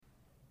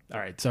All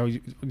right. So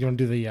you want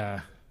to do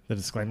the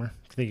disclaimer?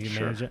 Think you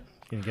can manage it?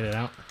 Can you get it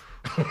out?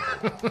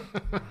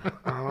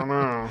 I don't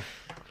know.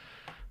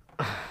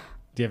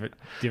 Do you have it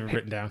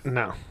written down?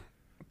 No.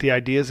 The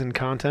ideas and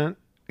content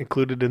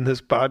included in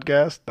this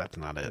podcast, that's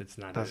not it.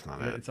 That's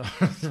not it.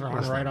 It's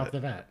wrong right off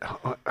the bat.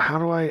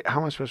 How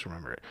am I supposed to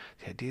remember it?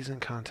 The ideas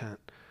and content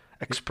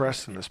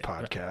expressed in this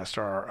podcast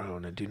are our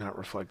own and do not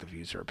reflect the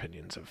views or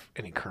opinions of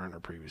any current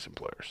or previous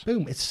employers.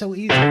 Boom. It's so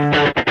easy.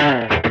 But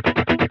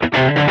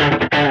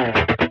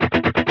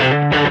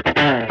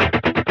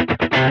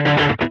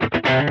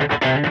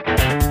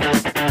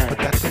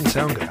that didn't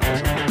sound good. I was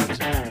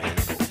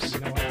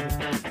using my man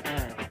voice.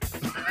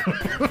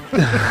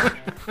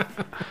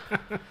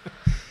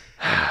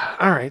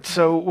 All right,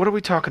 so what are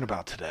we talking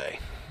about today?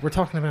 We're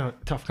talking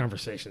about tough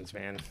conversations,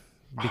 man.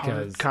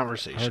 Because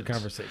hard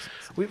conversations.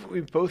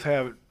 We've both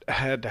had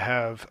to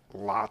have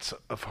lots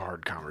of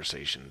hard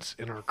conversations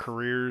in our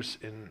careers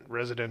in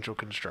residential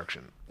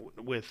construction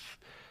with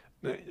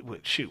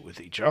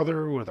each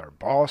other, with our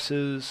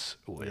bosses,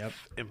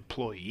 with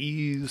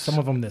employees. Some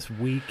of them this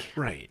week,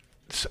 right?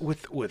 So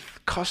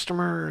with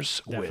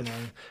customers, Definitely.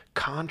 with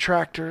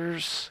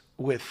contractors,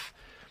 with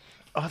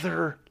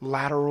other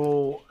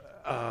lateral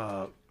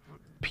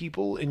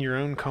people in your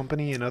own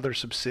company and other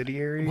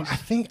subsidiaries. Well,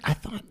 I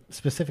thought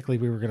specifically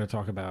we were going to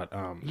talk about.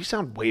 You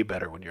sound way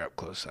better when you're up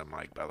close to that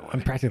mic, by the way.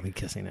 I'm practically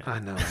kissing it. I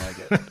know, I like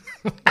it.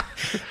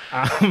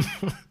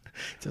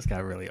 It just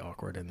got really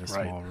awkward in this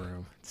small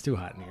room. It's too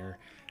hot in here.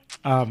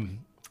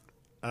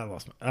 I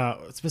lost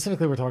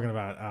specifically, we're talking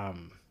about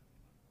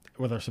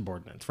with our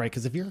subordinates, right?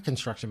 Because if you're a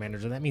construction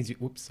manager, that means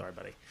sorry,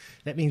 buddy.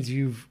 That means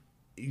you've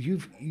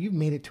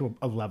made it to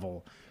a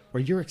level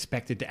where you're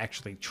expected to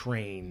actually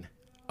train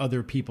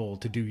other people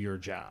to do your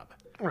job.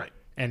 Right.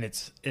 And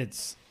it's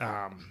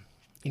I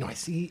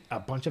see a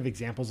bunch of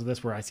examples of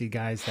this where I see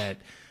guys that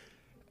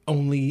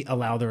only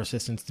allow their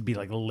assistants to be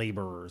like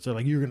laborers. They're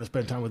like, you're going to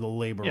spend time with a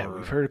laborer. Yeah,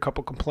 we've heard a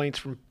couple complaints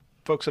from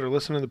folks that are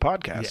listening to the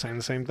podcast saying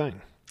the same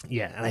thing.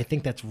 Yeah, and I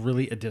think that's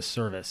really a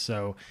disservice.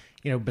 So,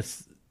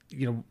 as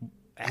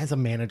a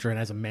manager and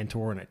as a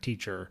mentor and a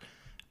teacher,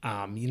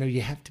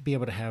 you have to be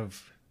able to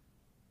have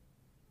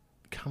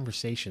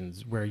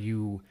conversations where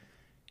you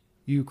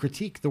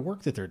critique the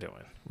work that they're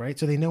doing, right?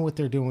 So they know what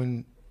they're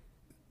doing,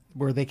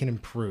 where they can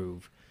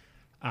improve.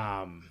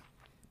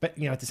 But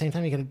at the same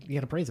time, you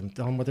gotta praise them,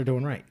 tell them what they're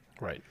doing right.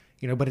 Right.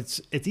 But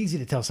it's easy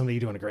to tell somebody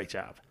you're doing a great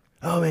job.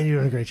 Oh man, you're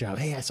doing a great job.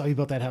 Hey, I saw you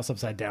built that house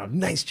upside down.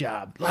 Nice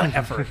job. A lot of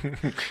effort.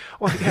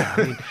 Well, yeah.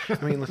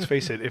 I mean, let's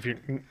face it. If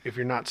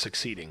you're not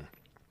succeeding,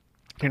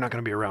 you're not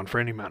going to be around for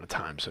any amount of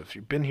time. So if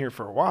you've been here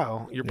for a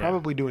while, you're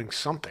probably doing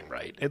something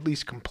right. At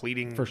least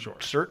completing for sure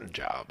certain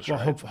jobs. Well,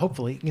 right?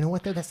 hopefully, you know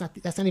what? Though that's not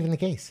even the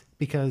case,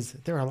 because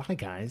there are a lot of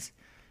guys,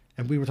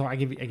 and we were talking. I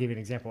gave you an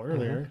example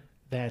earlier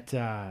that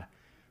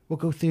will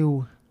go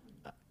through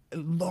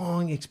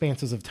long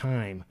expanses of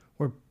time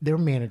where their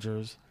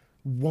managers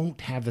won't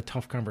have the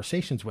tough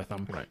conversations with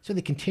them. Right. So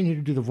they continue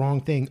to do the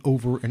wrong thing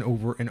over and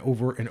over and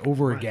over and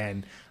over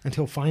again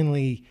until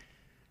finally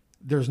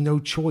there's no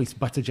choice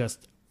but to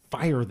just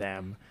fire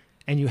them.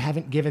 And you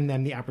haven't given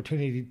them the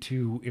opportunity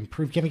to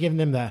improve. You haven't given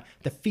them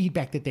the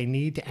feedback that they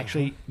need to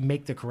actually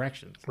make the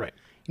corrections. Right.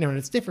 And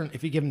it's different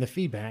if you give them the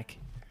feedback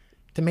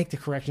to make the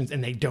corrections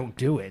and they don't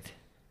do it.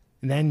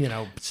 And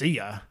then, see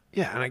ya.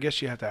 Yeah, and I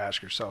guess you have to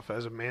ask yourself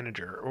as a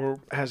manager or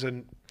as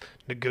a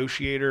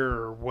negotiator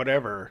or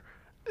whatever,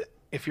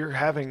 if you're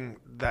having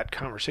that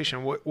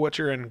conversation, what's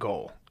your end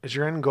goal? Is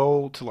your end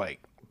goal to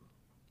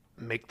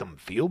make them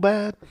feel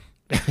bad?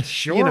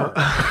 Sure.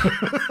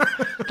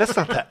 That's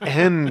not the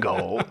end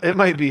goal. It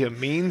might be a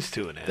means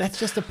to an end. That's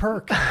just a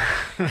perk. No,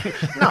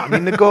 I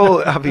mean, the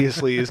goal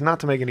obviously is not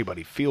to make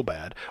anybody feel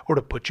bad or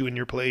to put you in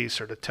your place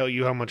or to tell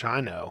you how much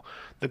I know.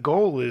 The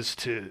goal is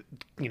to,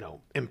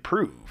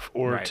 improve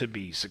or to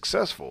be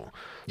successful.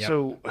 Yep.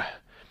 So,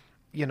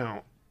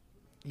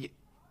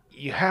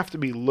 you have to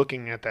be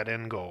looking at that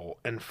end goal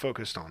and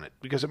focused on it,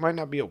 because it might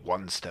not be a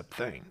one-step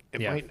thing.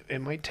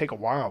 It might take a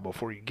while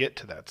before you get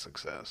to that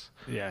success.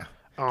 Yeah.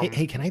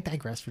 Hey, can I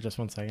digress for just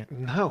 1 second?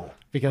 No.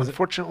 Because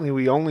unfortunately,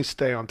 we only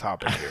stay on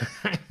topic here.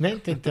 I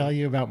meant to tell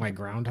you about my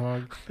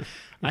groundhog.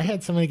 I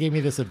had somebody give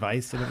me this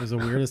advice, and it was the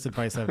weirdest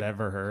advice I've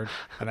ever heard.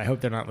 And I hope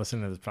they're not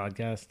listening to this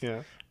podcast.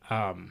 Yeah.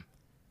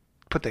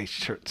 But they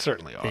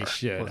certainly are. They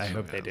should. I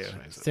hope they do.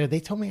 So they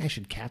told me I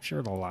should capture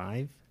it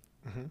alive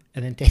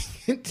and then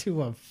take it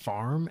to a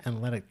farm and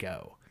let it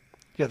go.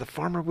 Yeah, the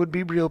farmer would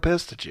be real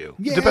pissed at you.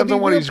 Yeah, depends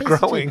on what he's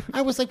growing.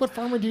 I was like, what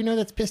farmer do you know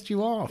that's pissed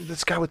you off?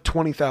 This guy with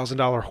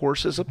 $20,000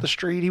 horses up the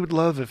street, he would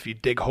love if you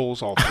dig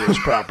holes all through his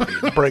property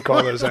and break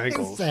all those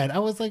ankles. I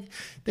was like,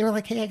 they were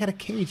like, hey, I got a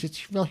cage.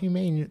 It's real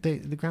humane. The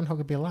groundhog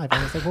would be alive.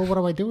 I was like, well, what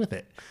do I do with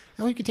it?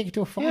 Oh, you can take it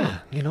to a farm.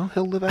 Yeah,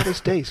 he'll live out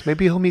his days.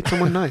 Maybe he'll meet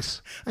someone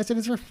nice. I said,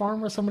 is there a farm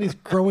where somebody's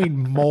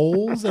growing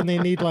moles and they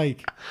need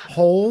like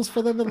holes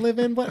for them to live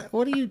in?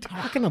 What are you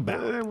talking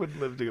about? They would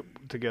live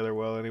together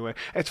well anyway.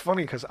 It's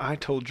funny because I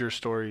told your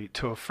story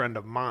to a friend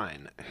of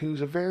mine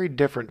who's a very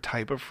different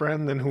type of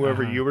friend than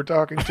whoever you were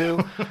talking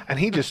to. And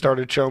he just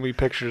started showing me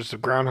pictures of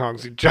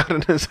groundhogs he shot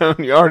in his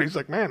own yard. He's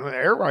like, man, an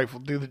air rifle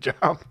do the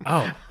job.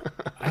 Oh,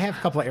 I have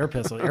a couple of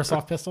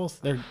airsoft pistols.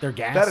 They're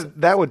gas.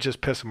 That would just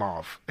piss him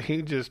off.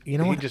 He'd just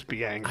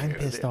be angry. I'm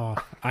pissed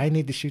off. I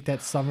need to shoot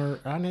that summer.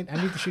 I need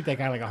to shoot that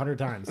guy like 100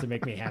 times to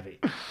make me happy.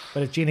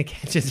 But if Gina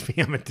catches me,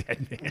 I'm a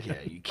dead man. Yeah,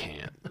 you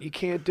can't. You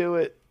can't do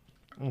it.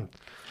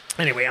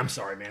 Anyway, I'm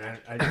sorry, man.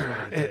 I just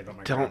wanted to tell you about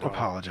my Don't grandpa.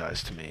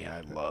 apologize to me.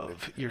 I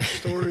love your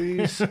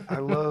stories.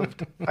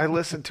 I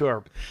listened to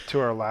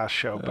our last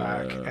show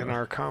back and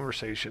our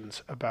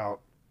conversations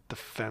about the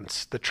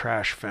fence, the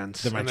trash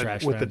fence, My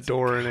trash with fence. the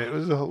door in it. It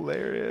was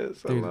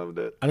hilarious. Dude, I loved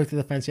it. I looked at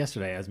the fence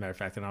yesterday, as a matter of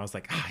fact, and I was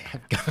like, I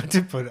have got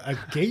to put a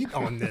gate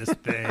on this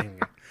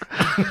thing.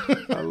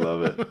 I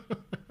love it.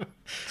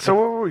 So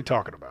what were we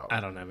talking about? I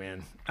don't know,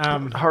 man.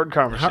 Hard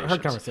conversations.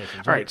 Hard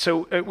conversations. All right.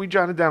 So we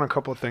jotted down a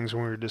couple of things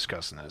when we were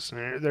discussing this.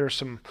 And there's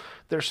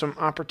some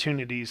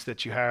opportunities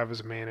that you have as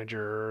a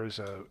manager, or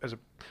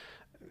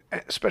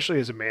especially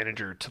as a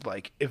manager, to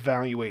like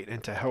evaluate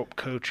and to help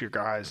coach your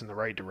guys in the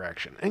right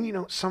direction.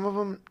 And some of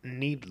them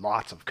need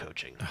lots of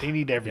coaching. They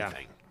need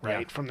everything,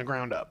 right, from the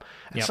ground up.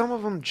 And some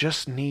of them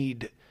just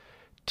need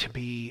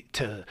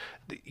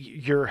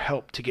your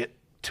help to get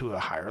to a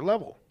higher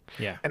level.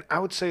 Yeah. And I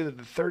would say that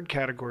the third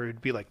category would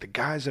be like the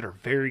guys that are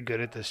very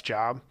good at this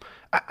job.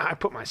 I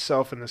put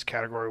myself in this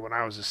category when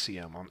I was a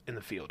CM in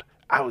the field.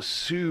 I was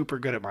super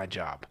good at my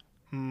job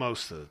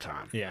most of the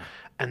time. Yeah.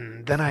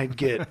 And then I'd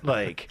get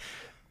like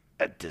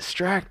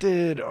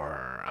distracted,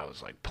 or I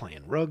was like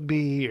playing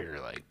rugby, or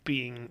like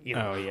being,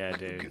 Oh, yeah,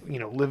 dude.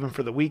 living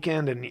for the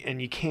weekend,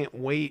 and you can't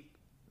wait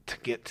to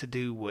get to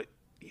do what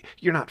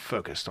you're not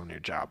focused on your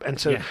job. And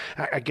so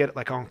I get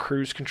like on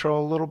cruise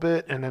control a little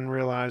bit, and then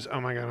realize, oh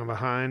my God, I'm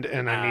behind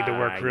and I need to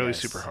work really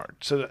super hard.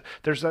 So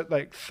there's that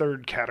like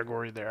third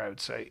category there, I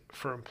would say,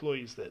 for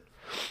employees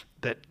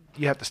that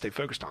you have to stay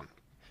focused on.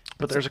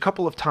 But there's a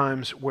couple of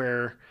times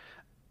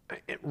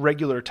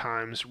regular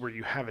times where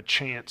you have a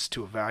chance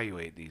to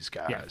evaluate these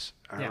guys.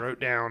 I wrote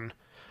down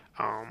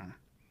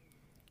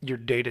your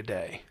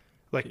day-to-day.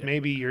 Like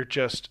maybe you're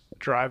just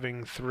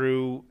driving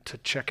through to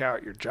check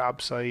out your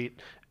job site,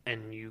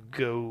 and you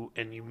go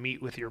and you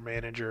meet with your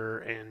manager,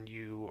 and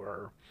you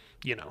are,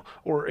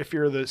 or if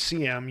you're the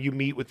CM, you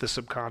meet with the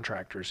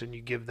subcontractors and you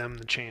give them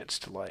the chance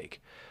to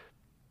like,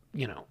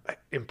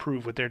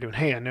 improve what they're doing.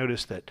 Hey, I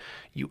noticed that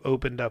you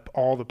opened up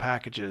all the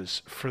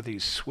packages for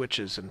these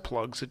switches and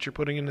plugs that you're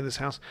putting into this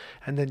house,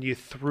 and then you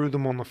threw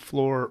them on the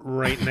floor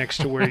right next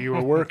to where you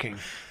were working,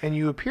 and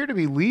you appear to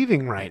be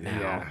leaving right now.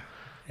 Yeah.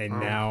 And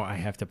now I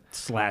have to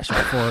slash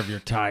all 4 of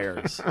your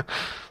tires.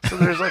 So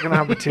there's like an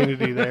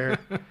opportunity there.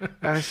 And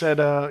I said,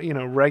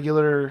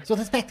 regular. So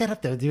let's back that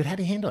up, though, dude. How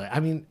do you handle it? I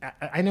mean,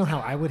 I know how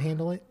I would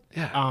handle it.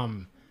 Yeah.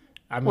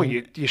 Well,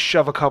 you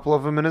shove a couple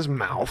of them in his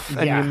mouth,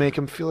 and you make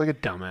him feel like a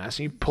dumbass, and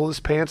you pull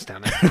his pants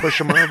down and push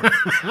him over.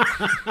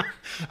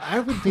 I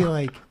would be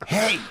like,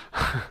 hey,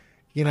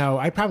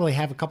 I probably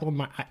have a couple of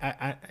my,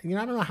 I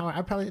don't know how,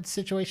 it's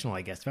situational,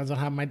 I guess. Depends on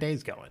how my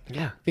day's going.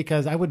 Yeah.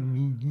 Because I would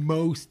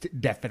most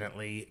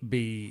definitely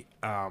be,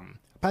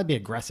 probably be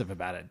aggressive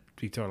about it,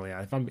 to be totally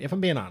honest. If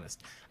I'm being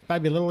honest, I'd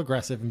probably be a little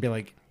aggressive and be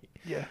like,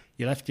 yeah,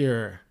 you left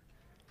your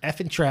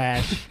effing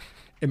trash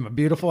in my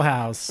beautiful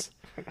house.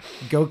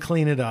 Go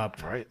clean it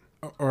up. Right.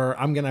 Or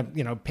I'm going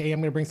to, pay. I'm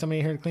going to bring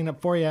somebody here to clean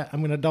up for you. I'm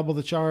going to double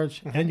the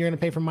charge, and you're going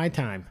to pay for my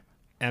time.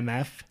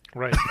 MF.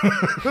 Right.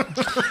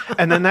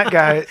 And then that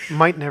guy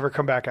might never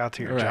come back out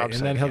to your job site.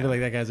 And then he'll be like,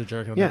 that guy's a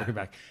jerk. He'll never come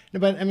back. No,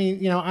 but I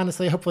mean,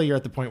 honestly, hopefully you're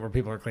at the point where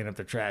people are cleaning up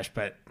their trash.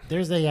 But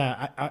there's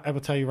I will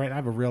tell you right now, I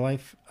have a real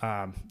life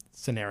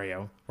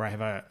scenario where I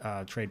have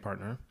a trade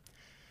partner.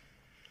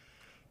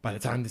 By the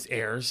time this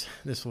airs,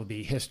 this will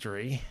be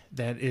history,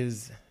 that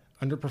is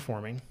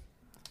underperforming.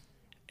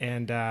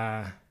 And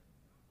I'm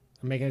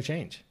making a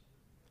change.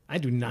 I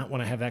do not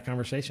want to have that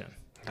conversation.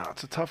 No,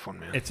 it's a tough one,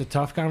 man. It's a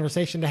tough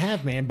conversation to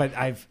have, man. But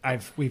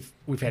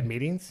we've had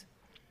meetings.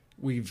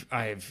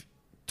 I've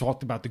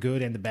talked about the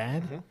good and the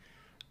bad. Mm-hmm.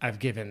 I've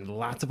given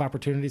lots of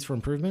opportunities for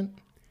improvement.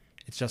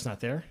 It's just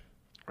not there.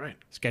 Right.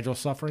 Schedule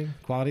suffering,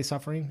 quality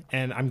suffering,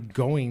 and I'm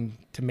going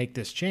to make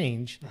this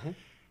change.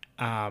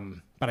 Mm-hmm.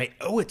 But I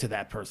owe it to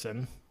that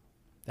person,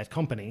 that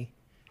company,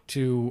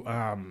 to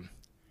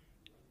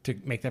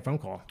make that phone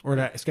call or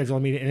to schedule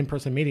an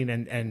in-person meeting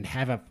and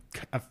have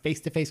a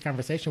face-to-face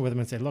conversation with them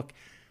and say, look,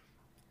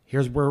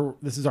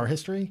 this is our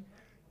history.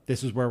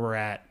 This is where we're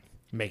at,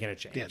 making a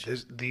change. Yeah,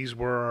 these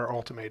were our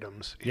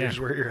ultimatums. Here's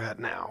where you're at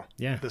now.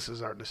 Yeah. This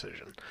is our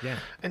decision. Yeah.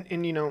 And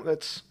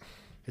it's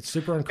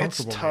super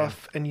uncomfortable. It's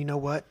tough. Man. And you know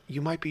what?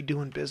 You might be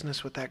doing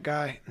business with that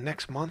guy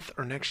next month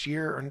or next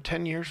year or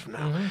 10 years from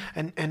now.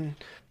 Mm-hmm. And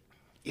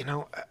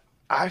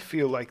I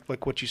feel like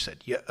what you said,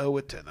 you owe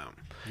it to them.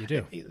 You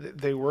do.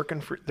 They're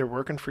working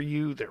for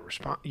you.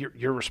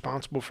 You're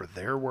responsible for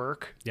their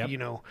work. Yep.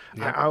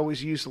 I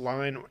always use the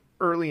line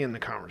early in the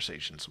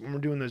conversations when we're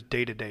doing those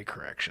day-to-day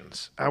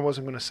corrections. I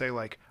wasn't going to say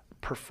like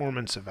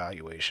performance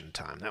evaluation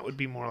time. That would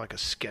be more like a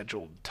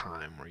scheduled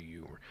time where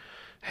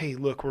hey,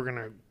 look, we're going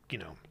to,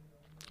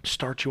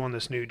 start you on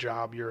this new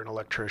job. You're an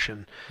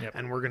electrician,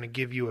 and we're going to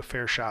give you a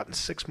fair shot. And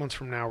 6 months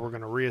from now, we're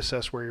going to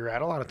reassess where you're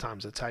at. A lot of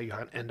times that's how you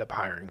end up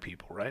hiring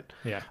people, right?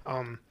 Yeah.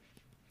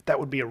 That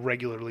would be a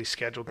regularly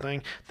scheduled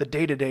thing. The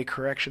day-to-day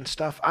correction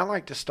stuff, I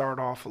like to start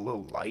off a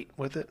little light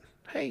with it.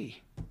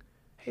 Hey,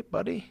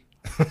 buddy,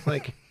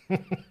 like,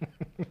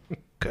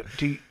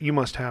 you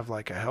must have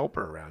like a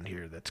helper around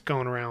here that's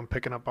going around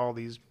picking up all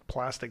these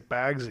plastic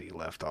bags that you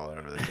left all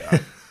over the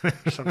job,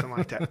 or something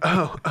like that.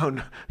 Oh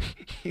no,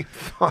 you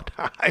thought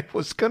I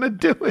was gonna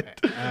do it?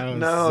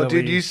 No, silly.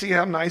 Dude, you see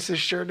how nice this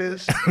shirt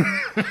is,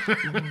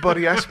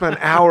 buddy? I spent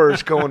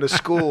hours going to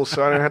school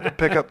so I don't have to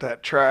pick up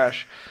that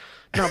trash.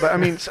 No, but I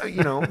mean, so,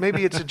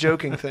 maybe it's a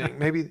joking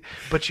thing.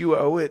 But you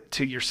owe it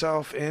to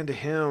yourself and to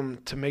him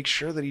to make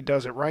sure that he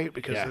does it right,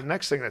 because the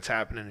next thing that's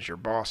happening is your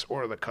boss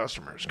or the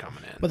customers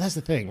coming in. Well, that's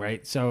the thing,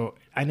 right? So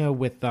I know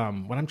with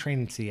when I'm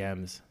training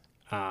CMs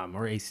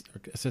or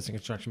assistant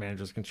construction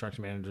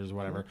managers,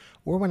 whatever,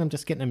 or when I'm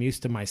just getting them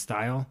used to my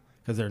style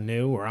because they're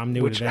new or I'm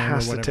new to them,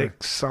 which has or to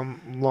take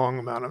some long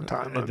amount of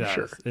time. I'm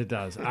sure it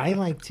does. I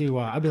like to.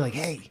 I'll be like,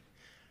 hey,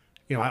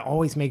 I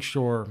always make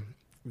sure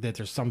that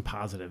there's some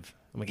positive.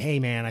 I'm like, hey,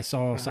 man, I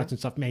saw such and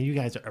stuff. Man, you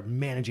guys are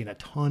managing a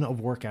ton of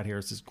work out here.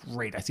 This is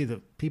great. I see the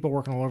people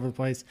working all over the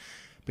place.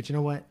 But you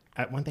know what?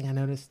 One thing I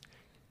noticed,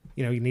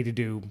 you need to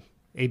do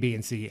A, B,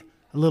 and C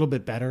a little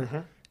bit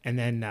better. And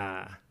then,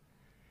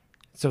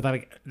 so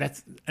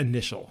that's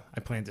initial.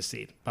 I plan to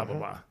see, blah, blah,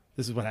 blah.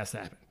 This is what has to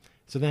happen.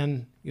 So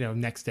then,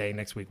 next day,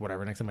 next week,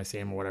 whatever, next time I see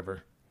him or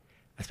whatever,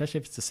 especially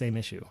if it's the same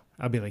issue,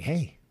 I'll be like,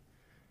 hey,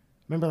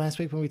 remember last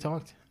week when we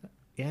talked?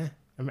 Yeah.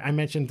 I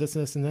mentioned this,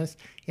 and this.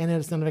 Yeah, I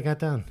noticed none of it got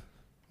done.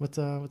 What's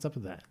up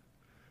with that?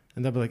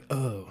 And they'll be like,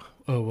 oh,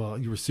 well,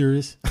 you were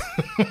serious?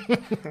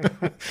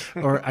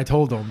 Or I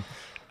told them.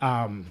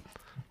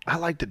 I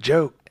like the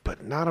joke,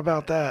 but not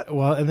about that.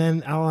 Well, and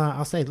then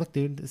I'll say, look,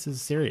 dude, this is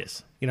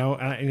serious.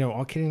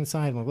 All kidding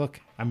aside, I'm like,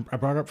 look, I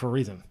brought it up for a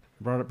reason.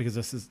 I brought it up because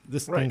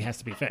this thing has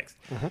to be fixed.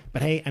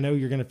 But hey, I know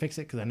you're going to fix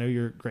it because I know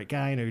you're a great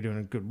guy. I know you're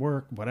doing good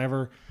work,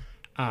 whatever.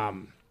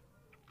 And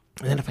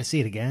then if I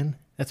see it again,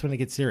 that's when it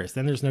gets serious.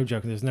 Then there's no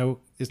joke.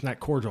 It's not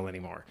cordial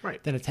anymore.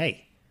 Right. Then it's,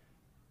 hey,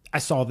 I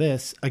saw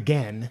this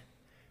again.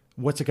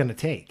 What's it going to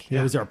take?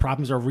 Is there a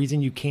problem? Is there a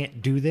reason you can't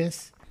do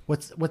this?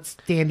 What's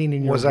standing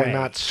in your way? Was I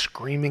not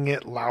screaming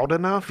it loud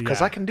enough?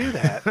 Because I can do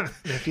that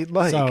if you'd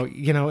like. So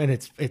and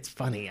it's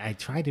funny. I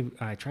try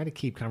to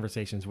keep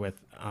conversations with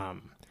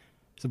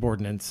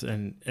subordinates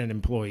and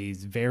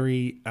employees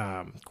very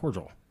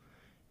cordial.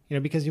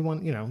 Because you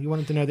want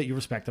them to know that you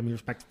respect them. You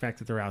respect the fact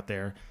that they're out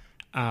there.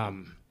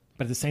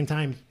 But at the same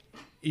time,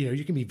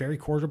 you can be very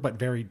cordial but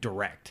very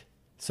direct.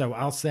 So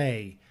I'll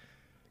say,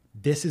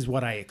 this is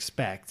what I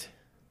expect.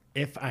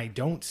 If I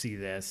don't see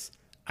this,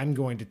 I'm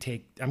going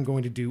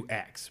to do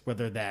X,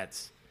 whether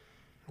that's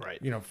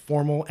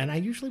formal. And I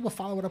usually will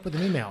follow it up with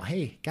an email.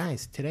 Hey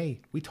guys,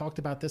 today we talked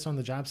about this on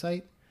the job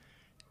site.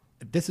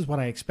 This is what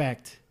I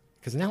expect.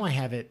 Because now I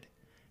have it.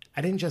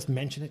 I didn't just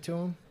mention it to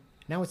them.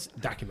 Now it's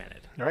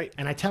documented. Right.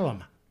 And I tell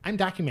them, I'm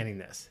documenting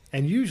this.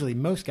 And usually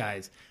most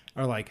guys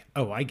are like,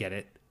 oh, I get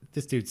it.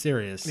 This dude's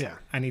serious. Yeah.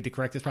 I need to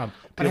correct this problem.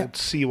 The old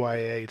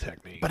CYA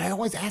technique. But I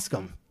always ask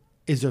them,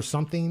 is there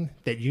something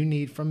that you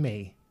need from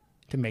me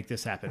to make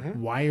this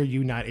happen? Why are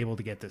you not able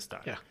to get this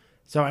done? Yeah.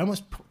 So I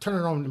almost turn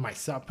it on to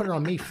myself, put it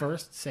on me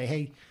first, say,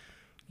 hey,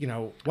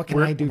 what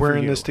can I do for you? We're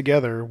in this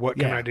together. What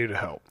can I do to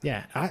help?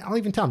 Yeah. I'll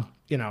even tell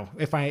them,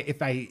 if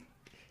I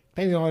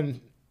depending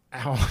on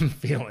how I'm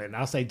feeling,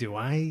 I'll say, do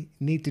I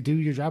need to do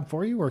your job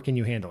for you or can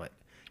you handle it?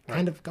 Right.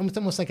 Kind of, it's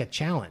almost like a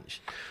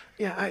challenge.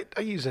 Yeah.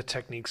 I use that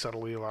technique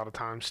subtly a lot of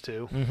times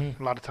too.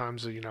 A lot of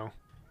times,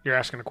 you're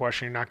asking a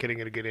question, you're not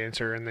getting a good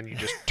answer, and then you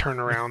just turn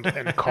around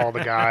and call the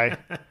guy.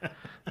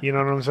 You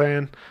know what I'm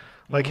saying?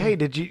 Like, hey,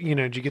 did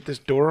you get this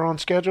door on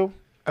schedule?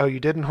 Oh, you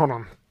didn't? Hold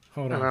on.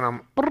 And then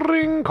I'm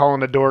calling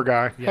the door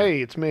guy. Yeah.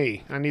 Hey, it's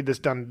me. I need this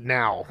done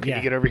now. Can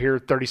you get over here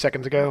 30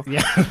 seconds ago?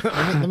 Yeah.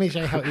 let me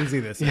show you how easy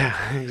this is.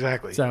 Yeah,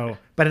 exactly. So,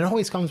 but it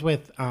always comes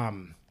with,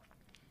 so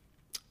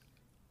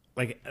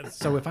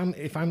if I'm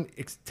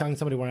telling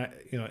somebody what I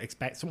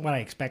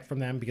expect from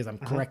them because I'm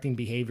correcting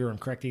behavior, I'm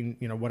correcting,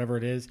 whatever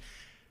it is,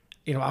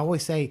 I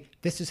always say,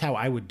 this is how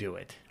I would do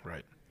it.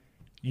 Right.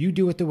 You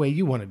do it the way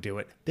you want to do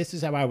it. This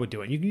is how I would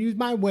do it. You can use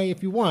my way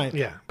if you want.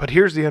 Yeah, but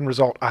here's the end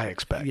result I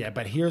expect. Yeah,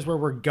 but here's where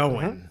we're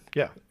going.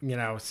 Yeah.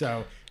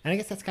 So, and I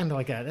guess that's kind of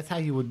like that's how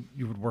you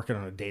would work it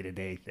on a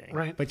day-to-day thing.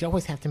 Right. But you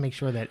always have to make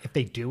sure that if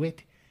they do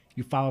it,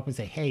 you follow up and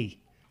say, hey,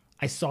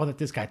 I saw that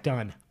this got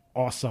done.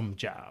 Awesome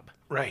job.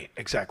 Right,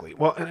 exactly.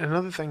 Well, and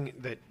another thing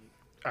that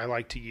I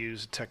like to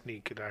use, a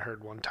technique that I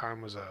heard one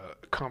time, was a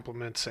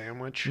compliment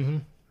sandwich.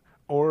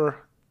 Or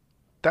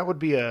that would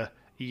be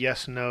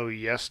yes, no,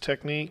 yes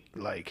technique.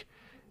 Like,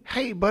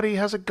 hey, buddy,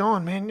 how's it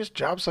going, man? This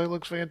job site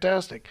looks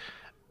fantastic.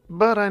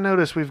 But I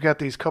noticed we've got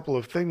these couple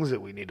of things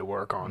that we need to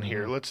work on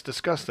here. Let's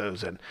discuss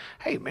those. And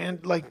hey,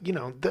 man, like,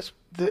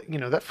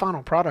 that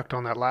final product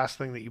on that last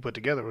thing that you put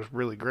together was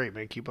really great,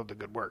 man. Keep up the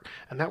good work.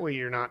 And that way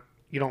you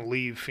don't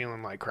leave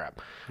feeling like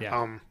crap.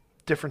 Yeah.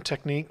 Different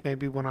technique,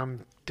 maybe when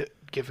I'm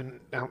giving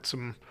out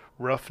some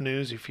rough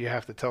news. If you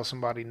have to tell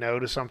somebody no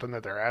to something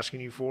that they're asking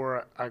you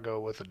for, I go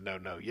with a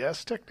no,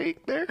 yes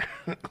technique there.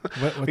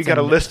 We got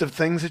a list of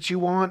things that you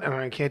want, and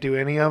I can't do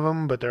any of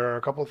them, but there are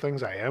a couple of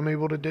things I am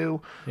able to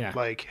do. Yeah.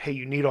 Like, hey,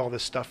 you need all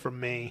this stuff from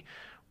me.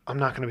 I'm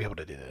not going to be able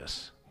to do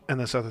this. And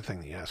this other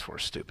thing that you asked for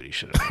is stupid. You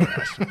should have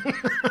never asked.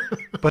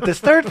 But this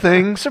third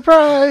thing,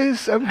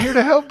 surprise! I'm here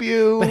to help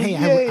you. But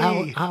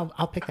hey,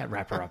 I'll pick that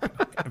wrapper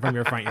up from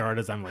your front yard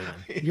as I'm leaving.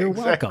 You're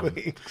welcome.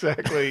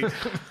 Exactly.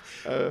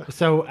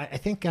 So I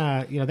think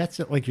that's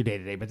like your day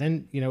to day. But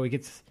then it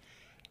gets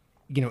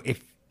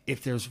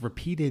if there's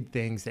repeated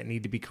things that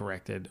need to be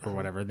corrected or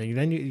whatever, then you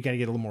got to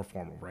get a little more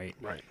formal, right?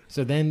 Right.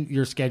 So then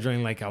you're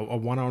scheduling like a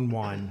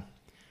one-on-one.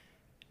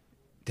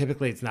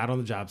 Typically, it's not on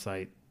the job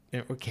site.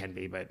 It can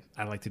be, but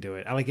I like to do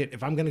it. I like it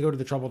if I'm going to go to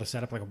the trouble to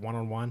set up like a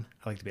one-on-one.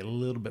 I like to be a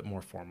little bit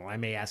more formal. I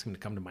may ask him to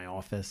come to my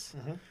office,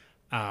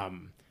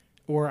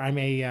 or I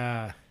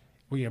may,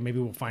 maybe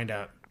we'll find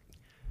out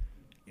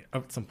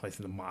someplace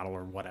in the model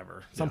or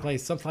whatever,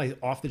 someplace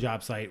off the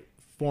job site,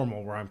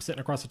 formal, where I'm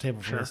sitting across the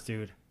table from this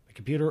dude, my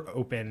computer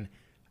open.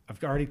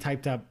 I've already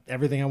typed up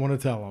everything I want to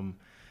tell him,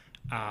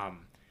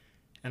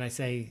 and I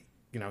say,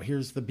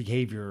 here's the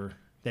behavior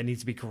that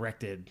needs to be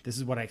corrected. This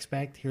is what I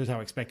expect. Here's how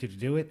I expect you to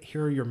do it.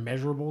 Here are your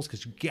measurables,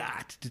 because you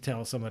got to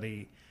tell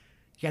somebody.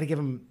 You got to give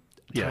them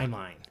a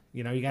timeline.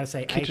 You got to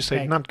say. Can't you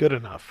say not good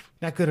enough?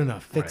 Not good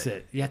enough. Fix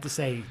it. You have to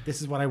say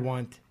this is what I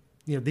want.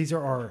 These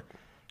are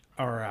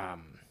our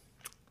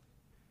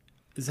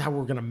this is how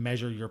we're going to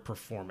measure your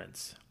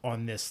performance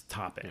on this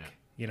topic.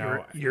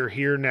 Yeah. You're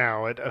here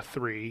now at a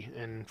 3,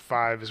 and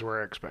 5 is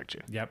where I expect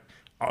you. Yep.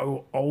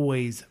 I'll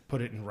always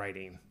put it in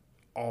writing.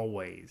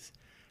 Always.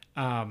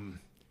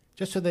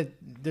 Just so that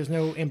there's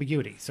no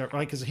ambiguity. So,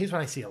 because here's what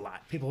I see a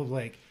lot: people are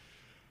like,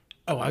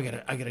 "Oh, I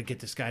gotta get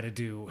this guy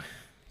to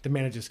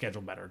manage his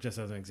schedule better." Just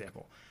as an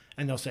example,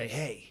 and they'll say,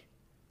 "Hey,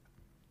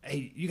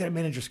 you gotta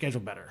manage your schedule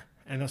better."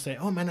 And they'll say,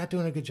 "Oh, am I not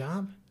doing a good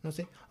job?" And I'll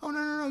say, "Oh,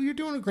 no, you're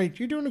doing a good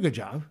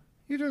job.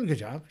 You're doing a good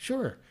job.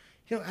 Sure.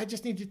 I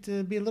just need you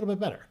to be a little bit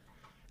better."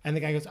 And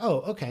the guy goes,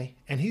 "Oh, okay."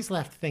 And he's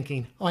left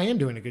thinking, "Oh, I am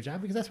doing a good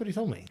job because that's what he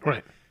told me."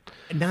 Right.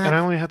 And I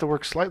only have to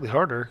work slightly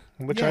harder,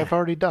 which I've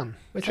already done.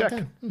 Check.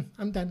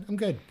 I'm done. I'm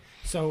good.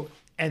 So,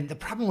 and the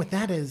problem with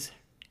that is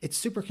it's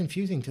super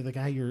confusing to the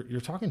guy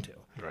you're talking to.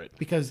 Right.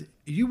 Because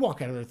you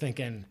walk out of there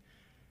thinking,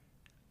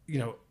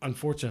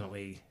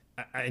 unfortunately,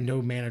 I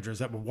know managers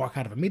that will walk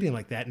out of a meeting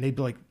like that and they'd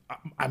be like,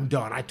 "I'm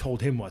done. I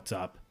told him what's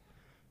up."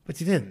 But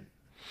you didn't.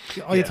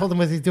 All you told him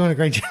was he's doing a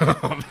great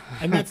job.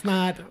 And that's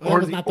not,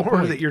 or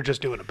point. That you're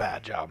just doing a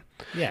bad job.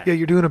 Yeah. Yeah,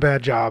 you're doing a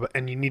bad job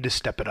and you need to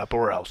step it up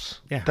or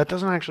else. Yeah. That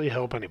doesn't actually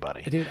help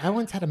anybody. Dude, I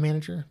once had a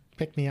manager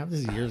pick me up.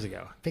 This is years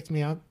ago. Picked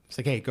me up. It's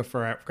like, "Hey, go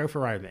for a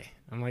ride with me."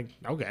 I'm like,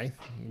 "Okay,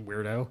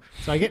 weirdo."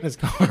 So I get in his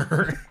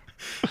car.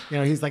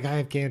 He's like, "I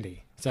have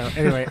candy." So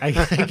anyway, I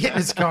get in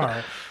his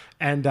car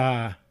and,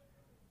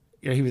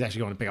 he was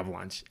actually going to pick up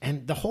lunch.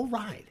 And the whole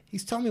ride,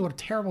 he's telling me what a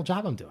terrible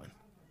job I'm doing.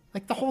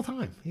 Like the whole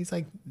time. He's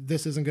like,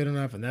 "This isn't good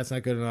enough, and that's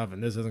not good enough,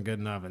 and this isn't good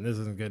enough, and this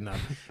isn't good enough."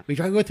 We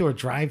try to go through a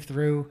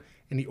drive-through,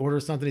 and he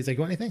orders something. He's like,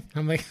 "You want anything?"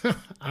 I'm like,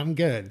 "I'm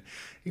good."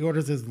 He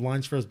orders his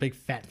lunch for his big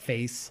fat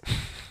face,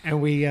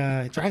 and we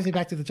drives me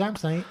back to the job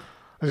site.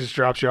 It just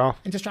drops you off.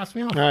 And just drops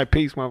me off. All right,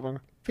 peace,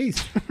 motherfucker.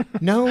 Peace.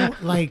 No,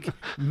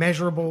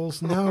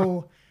 measurables.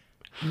 No,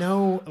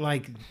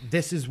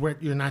 this is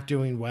what you're not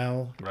doing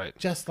well. Right.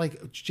 Just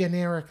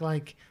generic,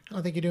 "I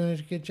don't think you're doing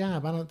a good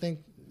job. I don't think..."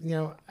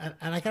 And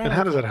I got. And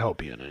how does that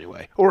help you in any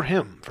way, or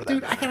him for that?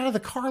 Dude, I got out of the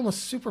car and was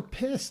super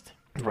pissed.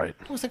 Right.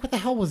 I was like, "What the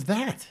hell was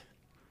that?"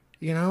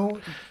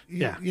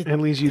 It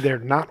leaves you there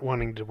not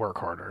wanting to work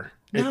harder.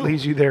 No. It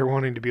leaves you there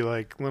wanting to be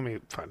like, "Let me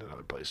find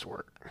another place to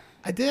work."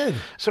 I did.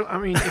 So I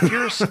mean,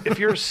 if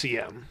you're a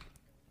CM,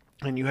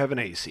 and you have an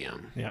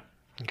ACM, yeah.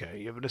 Okay,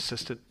 you have an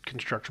assistant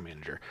construction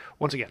manager.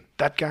 Once again,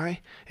 that guy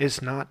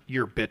is not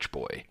your bitch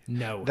boy.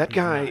 No, that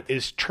guy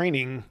is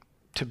training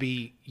to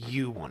be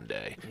you one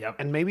day. Yep.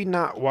 And maybe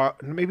not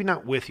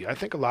with you. I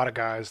think a lot of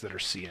guys that are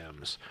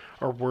CMs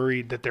are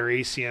worried that their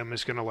ACM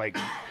is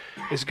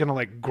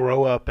gonna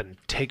grow up and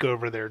take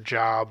over their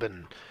job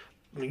and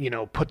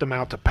put them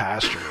out to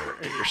pasture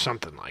or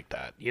something like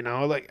that.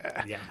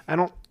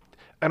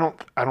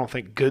 I don't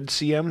think good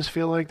CMs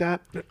feel like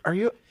that. Are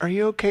you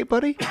okay,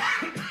 buddy?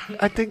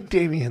 I think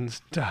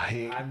Damien's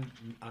dying. I'm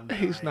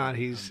He's dying. not.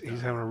 He's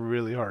having a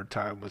really hard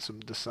time with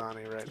some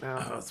Dasani right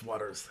now. Oh, this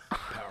water's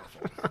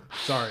powerful.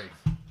 Sorry.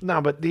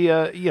 No, but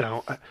that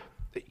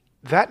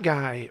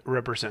guy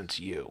represents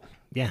you.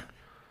 Yeah.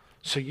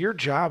 So your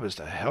job is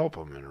to help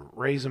him and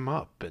raise him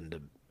up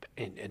and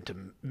and to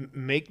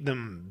make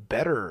them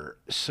better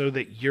so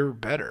that you're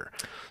better.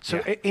 So,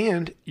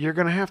 and you're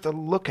going to have to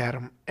look at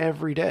them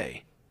every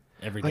day.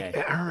 Every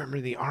day. I remember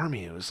in the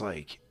Army, it was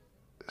like,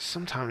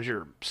 sometimes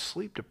you're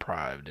sleep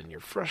deprived and you're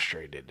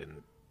frustrated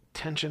and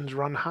tensions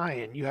run high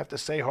and you have to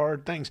say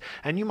hard things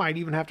and you might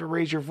even have to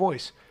raise your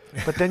voice,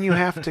 but then you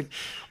have to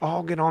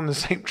all get on the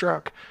same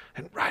truck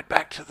and ride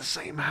back to the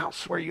same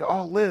house where you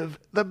all live,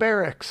 the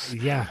barracks,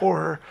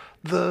 or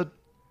the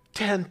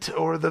tent,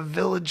 or the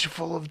village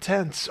full of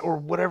tents, or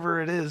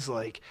whatever it is.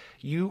 Like,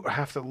 you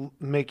have to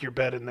make your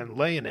bed and then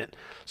lay in it.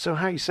 So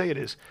how you say it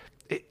is,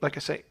 like I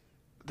say,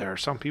 there are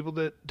some people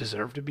that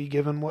deserve to be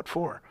given what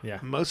for. Yeah.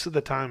 Most of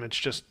the time, it's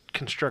just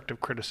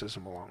constructive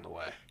criticism along the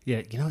way.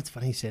 Yeah, you know, it's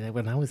funny you say that.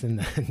 When I was in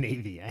the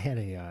Navy, I had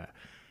I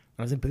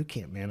was in boot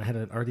camp, man. I had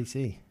an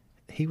RDC.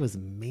 He was a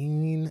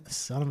mean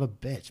son of a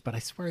bitch, but I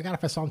swear to God,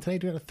 if I saw him today,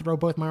 I'd have to throw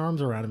both my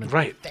arms around him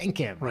and thank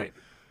him. Right.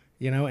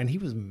 You know, and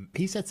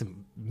he said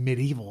some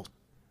medieval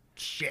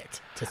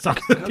shit to some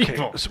people.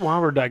 Okay, so while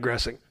we're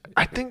digressing,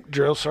 I think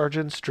drill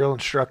sergeants, drill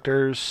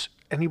instructors,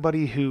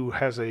 anybody who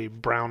has a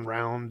brown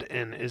round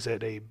and is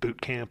at a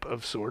boot camp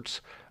of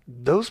sorts,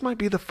 those might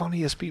be the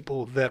funniest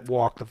people that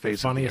walk the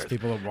face of the earth.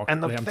 People that walk.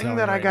 And the thing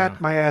that I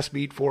got my ass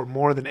beat for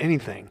more than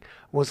anything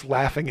was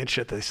laughing at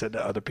shit they said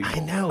to other people. I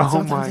know.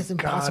 Sometimes it's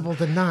impossible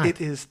to not.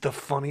 It is the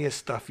funniest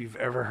stuff you've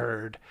ever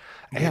heard.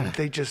 And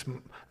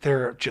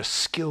they're just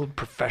skilled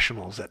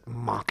professionals at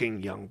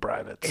mocking young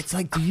privates. It's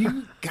like, do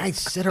you guys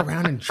sit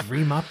around and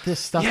dream up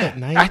this stuff at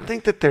night? I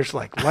think that there's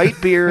like light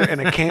beer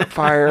and a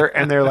campfire,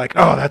 and they're like,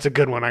 oh, that's a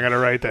good one. I got to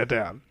write that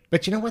down.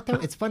 But you know what, though?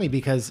 It's funny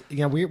because, you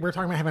know, we're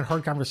talking about having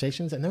hard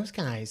conversations, and those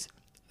guys,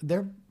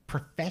 their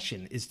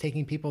profession is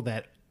taking people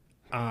that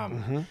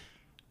are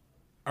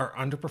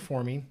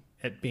underperforming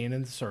at being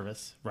in the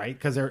service, right?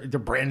 Because they're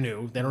brand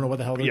new. They don't know what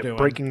the hell they're doing.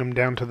 Breaking them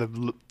down to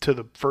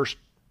the first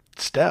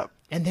step.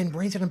 And then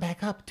raising them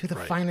back up to the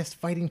finest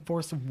fighting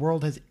force the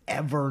world has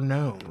ever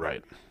known.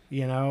 Right.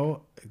 You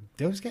know,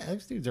 those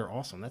dudes are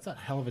awesome. That's a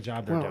hell of a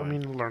job they're doing. I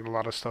mean, learned a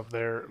lot of stuff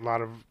there. A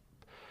lot of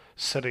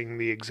setting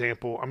the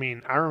example. I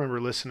mean, I remember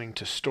listening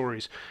to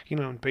stories. You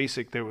know, in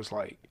basic, there was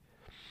like,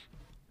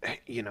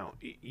 you know,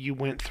 you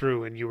went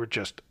through and you were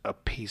just a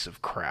piece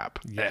of crap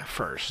at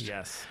first.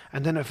 Yes.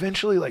 And then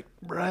eventually, like,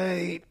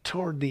 right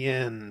toward the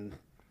end,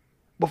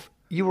 well,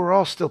 you were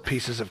all still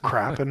pieces of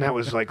crap, and that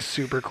was, like,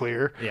 super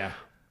clear. Yeah.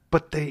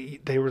 But they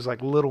was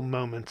like little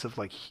moments of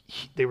like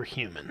they were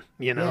human,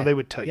 you know. They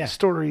would tell you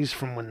stories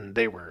from when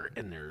they were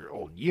in their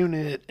old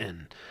unit,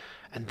 and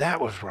that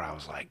was where I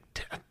was like,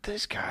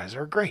 these guys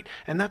are great,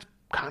 and that's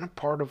kind of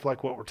part of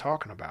like what we're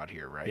talking about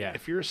here, right? Yeah,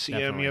 if you're a CM,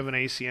 definitely. You have an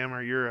ACM,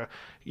 or you're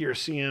a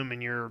CM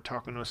and you're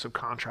talking to a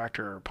subcontractor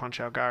or a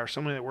punch out guy or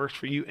somebody that works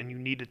for you, and you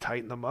need to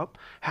tighten them up.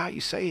 How you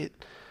say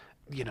it,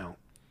 you know.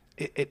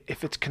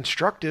 If it's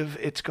constructive,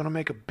 it's going to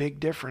make a big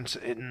difference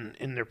in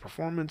their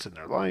performance, in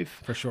their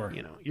life. For sure.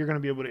 You know, you're going to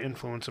be able to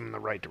influence them in the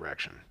right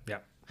direction. Yeah.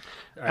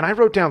 And I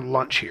wrote down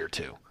lunch here,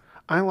 too.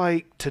 I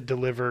like to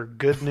deliver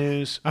good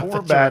news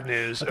or bad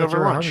news over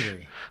lunch.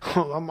 Hungry.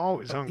 Well, I'm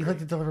always hungry. You like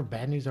to deliver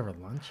bad news over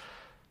lunch?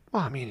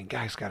 Well, I mean, a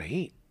guy's got to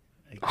eat.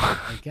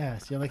 I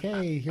guess. You're like,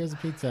 hey, here's a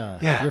pizza.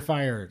 Yeah. You're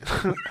fired.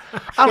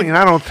 I mean,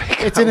 I don't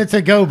think... It's in a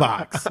to-go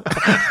box.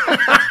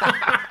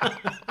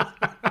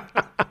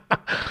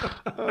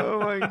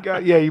 Oh my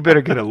God. Yeah, you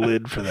better get a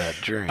lid for that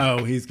drink.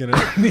 Oh, he's going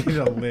to need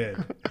a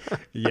lid.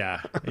 Yeah.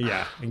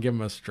 And give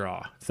him a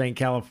straw. St.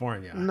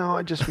 California. No,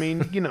 I just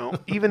mean, you know,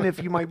 even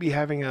if you might be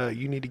having a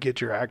you need to get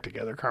your act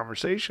together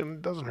conversation,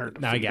 it doesn't hurt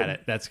to I get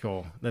it. That's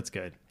cool. That's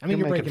good. I mean,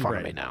 you're making fun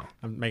bread. of me now.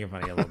 I'm making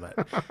fun of you a little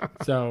bit.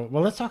 So,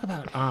 well, let's talk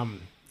about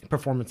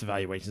performance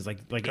evaluations,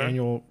 like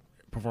annual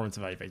performance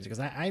evaluations. Because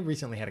I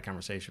recently had a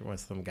conversation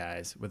with some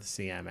guys, with a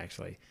CM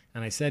actually,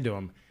 and I said to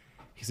him,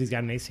 because he's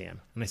got an ACM.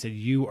 And I said,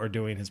 you are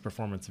doing his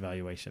performance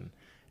evaluation.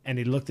 And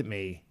he looked at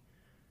me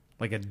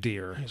like a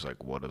deer. He's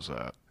like, what is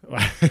that?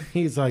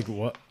 He's like,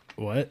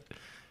 what?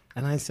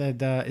 And I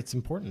said, it's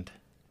important.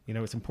 You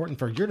know, it's important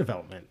for your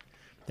development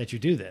that you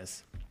do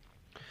this.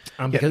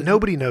 Because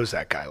nobody knows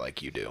that guy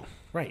like you do.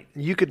 Right.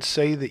 You could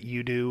say that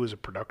you do as a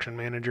production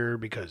manager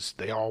because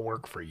they all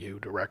work for you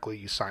directly.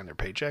 You sign their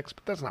paychecks,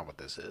 but that's not what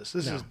this is.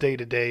 This is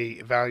day-to-day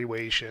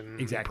evaluation,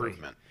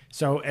 improvement.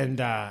 So, and,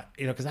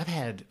 you know, because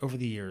over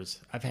the years,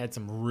 I've had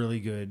some really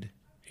good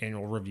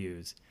annual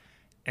reviews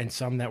and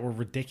some that were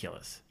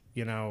ridiculous.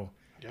 You know,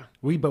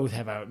 we both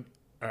have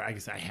I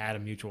guess I had a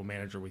mutual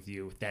manager with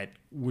you that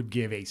would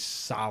give a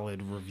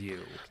solid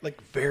review.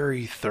 Like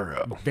very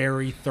thorough.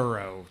 Very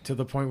thorough to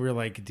the point where you're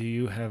like, do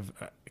you have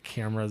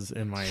cameras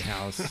in my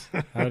house?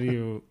 How do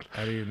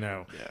you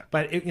know? Yeah.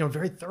 But, you know,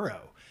 very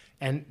thorough.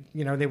 And,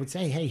 you know, they would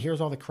say, hey,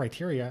 here's all the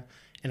criteria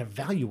and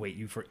evaluate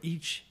you for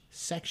each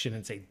section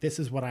and say, this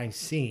is what I'm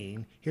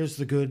seeing. Here's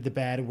the good, the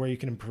bad, and where you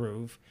can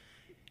improve.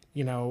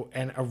 You know,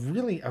 and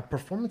a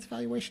performance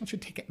evaluation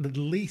should take at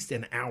least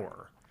an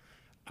hour.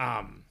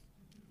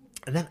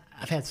 And then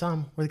I've had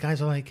some where the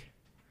guys are like,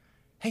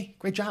 hey,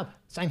 great job,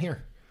 sign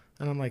here.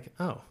 And I'm like,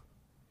 oh,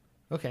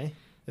 okay.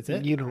 That's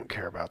it. You don't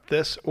care about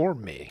this or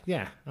me.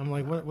 Yeah. I'm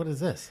like, what is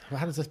this?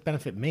 How does this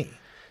benefit me?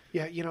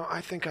 Yeah,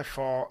 I think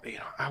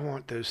I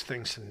want those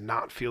things to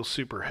not feel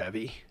super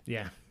heavy.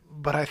 Yeah.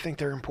 But I think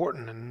they're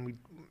important, and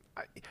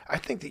I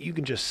think that you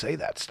can just say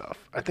that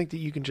stuff. I think that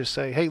you can just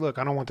say, hey, look,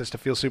 I don't want this to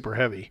feel super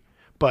heavy,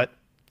 but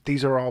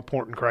these are all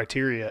important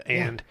criteria.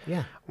 And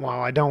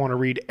while I don't want to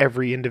read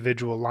every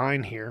individual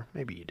line here,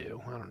 maybe you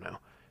do, I don't know.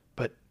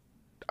 But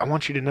I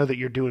want you to know that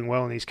you're doing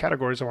well in these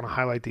categories. I want to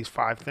highlight these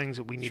 5 things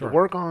that we need to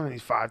work on and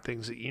these 5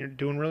 things that you're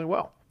doing really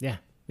well. Yeah.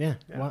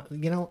 Well,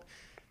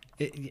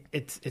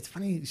 it's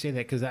funny you say that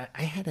because I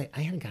had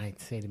a guy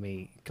say to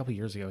me a couple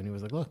years ago, and he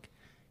was like, look,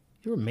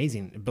 you're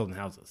amazing at building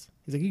houses.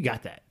 He's like, you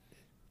got that.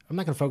 I'm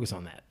not going to focus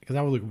on that. Because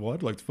I was like, well,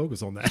 I'd like to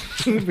focus on that.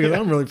 Because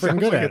I'm really freaking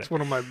good at it. It's one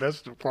of my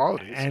best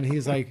qualities. And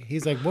he's like,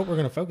 what we're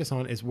going to focus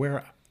on is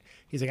where,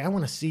 he's like, I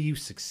want to see you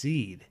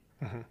succeed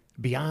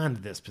beyond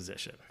this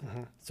position.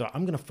 So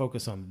I'm going to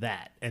focus on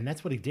that. And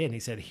that's what he did. And he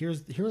said, here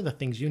are the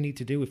things you need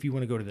to do if you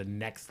want to go to the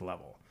next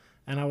level.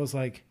 And I was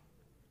like,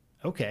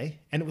 okay.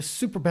 And it was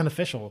super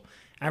beneficial.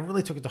 I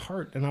really took it to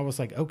heart. And I was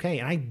like, okay.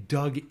 And I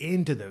dug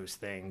into those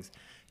things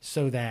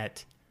so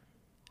that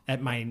at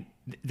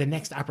the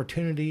next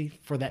opportunity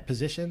for that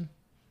position,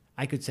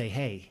 I could say,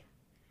 hey,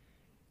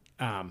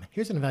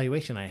 here's an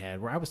evaluation I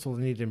had where I was told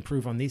I needed to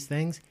improve on these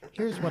things.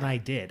 Here's what I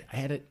did.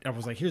 I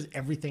was like, here's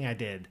everything I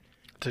did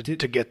to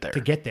get there.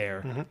 To get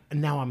there.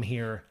 And now I'm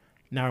here.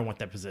 Now I want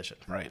that position.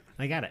 Right.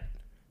 I got it.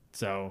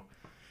 So,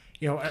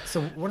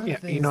 so one of the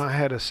things.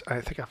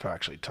 I think I've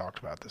actually talked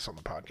about this on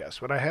the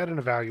podcast, but I had an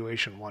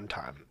evaluation one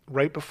time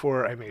right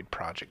before I made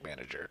project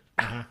manager.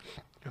 And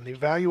the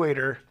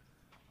evaluator,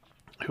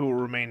 who will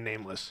remain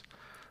nameless,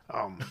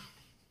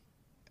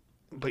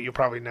 but you'll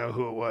probably know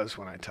who it was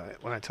when I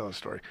tell the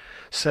story,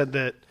 said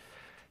that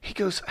he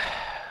goes,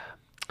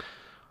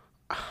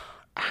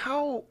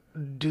 how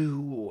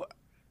do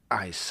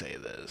I say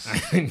this?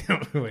 I know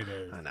who it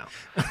is. I know.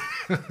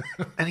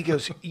 And he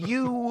goes,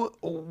 you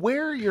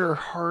wear your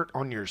heart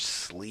on your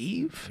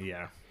sleeve.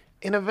 Yeah.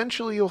 And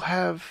eventually you'll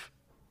have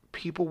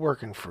people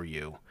working for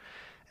you.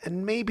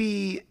 And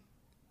maybe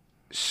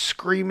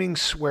screaming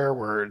swear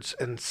words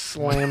and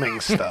slamming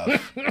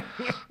stuff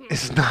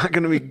is not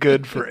going to be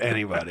good for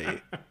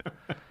anybody.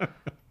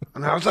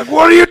 And I was like,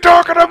 what are you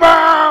talking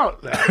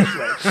about?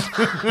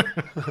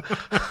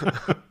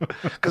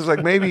 Because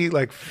maybe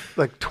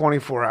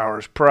 24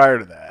 hours prior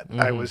to that,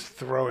 I was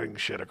throwing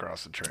shit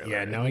across the trailer.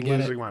 Yeah, no, I get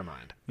losing my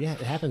mind. Yeah,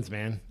 it happens,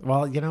 man.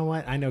 Well, you know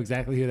what? I know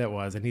exactly who that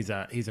was, and he's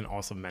an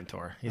awesome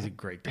mentor. He's a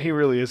great dude. He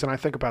really is, and I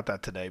think about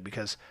that today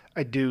because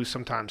I do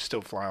sometimes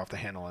still fly off the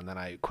handle, and then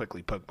I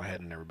quickly poke my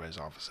head in everybody's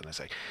office, and I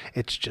say,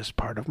 it's just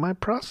part of my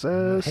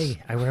process.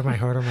 Hey, I wear my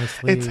heart on my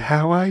sleeve. It's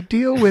how I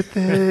deal with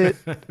it.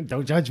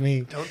 Don't judge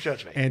me. Don't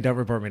judge me. And don't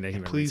report me to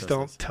human Please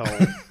resources. don't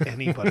tell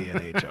anybody in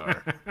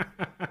HR.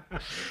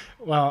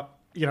 Well,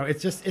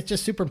 it's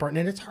just super important,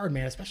 and it's hard,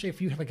 man, especially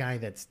if you have a guy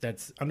that's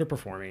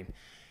underperforming,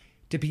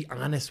 to be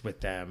honest with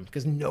them,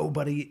 because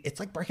it's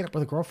like breaking up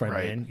with a girlfriend,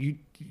 right. Man.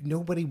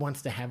 Nobody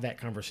wants to have that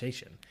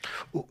conversation.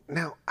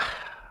 Now,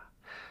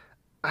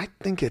 I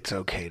think it's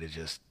okay to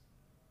just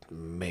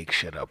make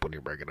shit up when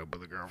you're breaking up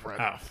with a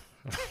girlfriend. Oh.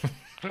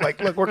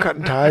 Look, we're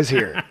cutting ties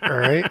here, all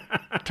right?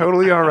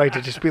 Totally all right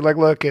to just be like,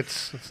 look,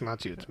 it's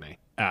not you, it's me.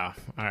 Oh,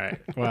 all right.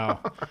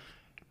 Well,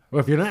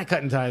 if you're not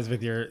cutting ties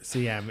with your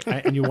CM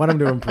and you want them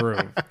to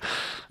improve,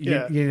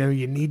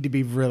 you need to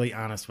be really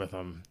honest with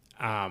them.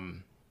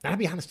 And I'll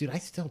be honest, dude, I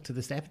still, to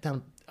this day, I've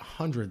done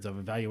hundreds of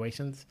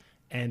evaluations,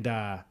 and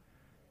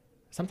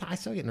sometimes I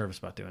still get nervous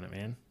about doing it,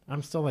 man.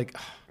 I'm still like...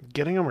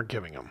 Getting them or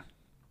giving them?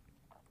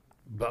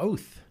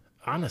 Both,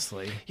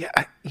 honestly. Yeah,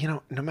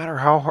 no matter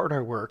how hard I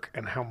work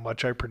and how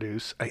much I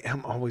produce, I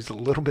am always a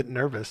little bit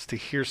nervous to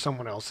hear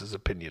someone else's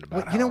opinion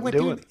about how I'm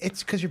doing. Dude?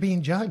 It's because you're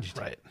being judged.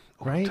 Right.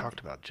 Right? We talked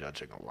about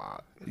judging a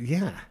lot.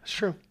 Yeah. It's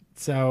true.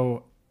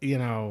 So,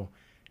 and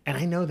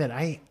I know that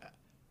I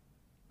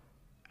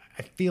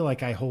feel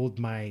like I hold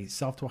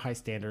myself to a high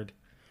standard,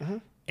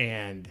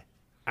 and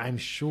I'm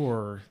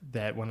sure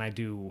that when I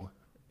do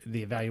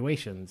the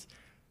evaluations,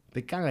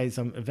 the guys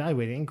I'm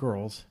evaluating and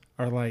girls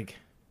are like,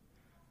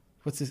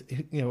 what's this,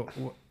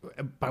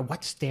 by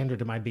what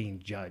standard am I being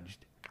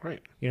judged?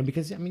 Right.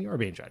 Because you're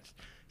being judged.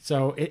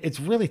 So it's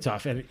really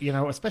tough. And,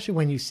 especially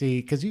when you see,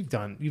 because you've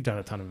done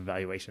a ton of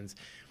evaluations,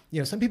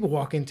 some people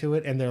walk into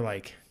it and they're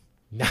like,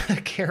 not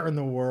a care in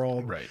the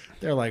world. Right.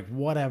 They're like,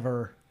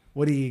 whatever.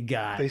 What do you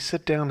got? They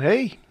sit down.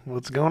 Hey,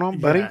 what's going on,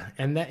 buddy? Yeah.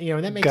 And that,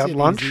 that makes got it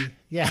lunch? easy.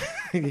 Yeah.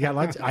 You got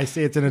lunch. I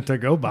see it's in a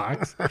to-go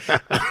box.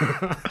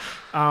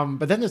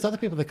 But then there's other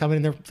people that come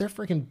in and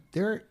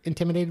they're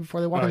intimidated before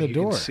they walk in the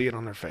door. You can see it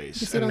on their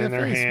face. And then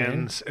their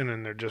hands, and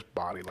then they're just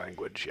body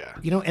language. Yeah.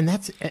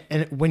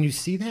 And when you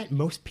see that,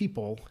 most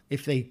people,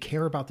 if they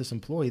care about this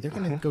employee, they're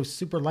going to go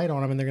super light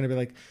on them, and they're going to be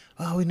like,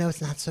 oh, no,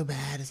 it's not so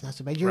bad. It's not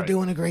so bad. You're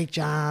doing a great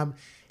job.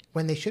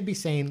 When they should be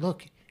saying,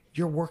 look,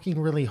 you're working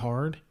really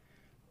hard,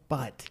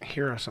 But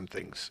here are some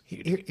things.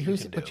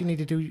 Here's what you need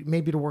to do,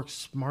 maybe to work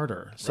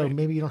smarter. So Right.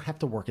 maybe you don't have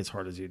to work as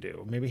hard as you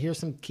do. Maybe here's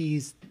some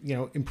keys,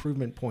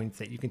 improvement points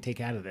that you can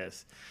take out of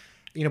this.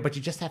 But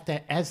you just have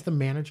to, as the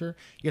manager,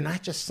 you're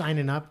not just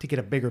signing up to get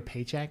a bigger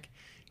paycheck.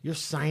 You're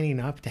signing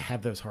up to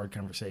have those hard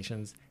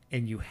conversations,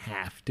 and you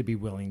have to be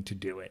willing to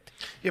do it.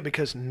 Yeah,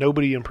 because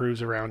nobody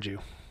improves around you.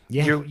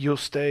 Yeah. You'll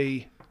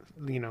stay,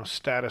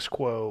 status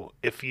quo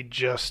if you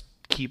just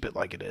keep it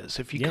like it is.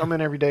 If you come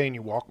in every day and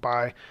you walk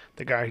by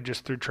the guy who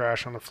just threw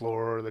trash on the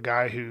floor, or the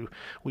guy who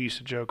we used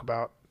to joke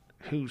about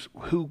who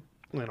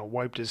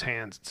wiped his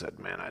hands and said,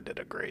 "Man, I did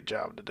a great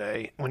job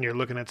today." When you're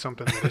looking at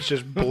something that's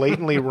just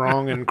blatantly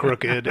wrong and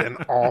crooked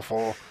and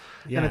awful,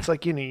 and it's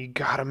like you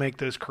got to make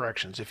those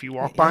corrections. If you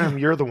walk by him,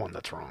 you're the one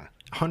that's wrong.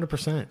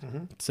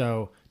 100%.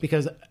 So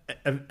because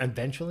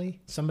eventually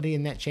somebody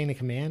in that chain of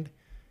command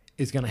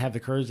is going to have the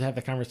courage to have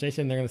the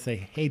conversation. They're going to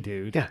say, "Hey,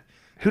 dude." Yeah.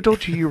 Who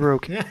told you were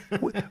okay?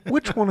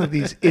 Which one of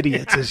these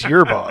idiots is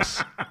your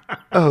boss?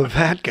 Oh,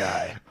 that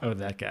guy. Oh,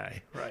 that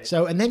guy. Right.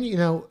 So, and then,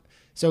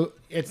 so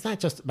it's not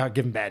just about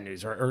giving bad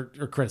news or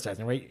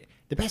criticizing, right?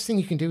 The best thing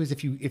you can do is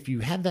if you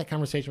have that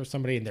conversation with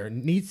somebody and there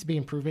needs to be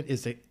improvement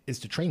is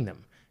to train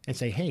them and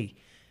say, "Hey,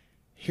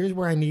 here's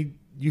where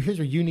here's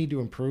where you need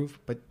to improve,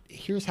 but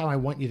here's how I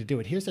want you to do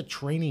it. Here's a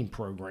training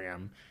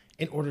program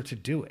in order to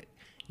do it."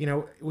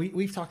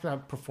 We've talked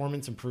about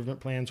performance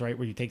improvement plans, right?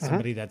 Where you take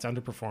somebody that's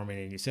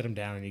underperforming and you sit them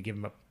down and you give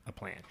them a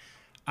plan.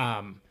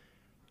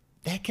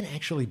 That can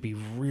actually be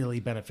really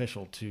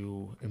beneficial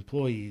to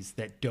employees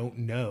that don't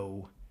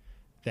know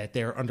that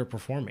they're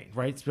underperforming,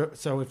 right?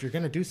 So if you're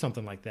going to do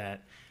something like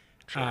that,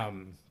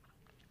 and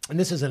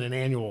this isn't an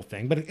annual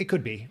thing, but it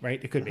could be, right?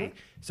 It could be.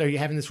 So you're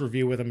having this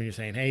review with them and you're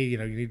saying, "Hey, you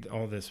need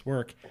all this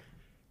work."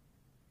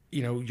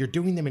 You're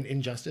doing them an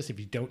injustice if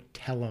you don't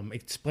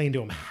explain to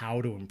them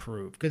how to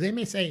improve. Because they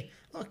may say,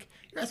 "Look,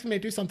 you're asking me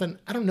to do something.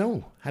 I don't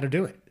know how to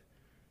do it."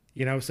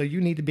 So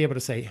you need to be able to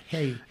say,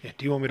 "Hey." Yeah,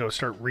 do you want me to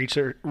start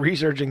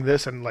researching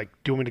this and do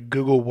you want me to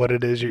Google what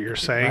it is that you're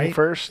saying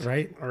first?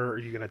 Right. Or are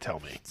you going to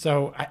tell me?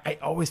 So I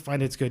always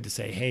find it's good to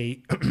say,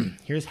 "Hey,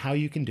 here's how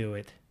you can do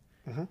it.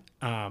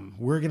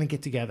 We're going to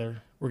get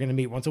together. We're going to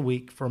meet once a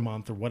week for a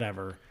month or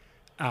whatever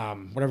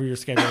your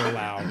schedule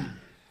allows.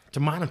 To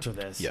monitor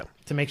this,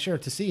 to make sure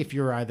to see if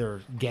you're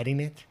either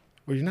getting it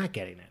or you're not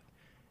getting it,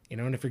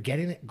 and if you're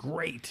getting it,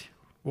 great.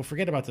 We'll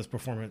forget about this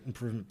performance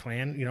improvement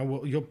plan.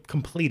 You'll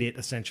complete it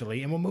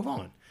essentially, and we'll move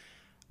on.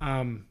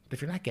 But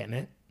if you're not getting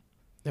it,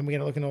 then we got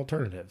to look into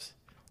alternatives.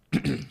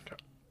 You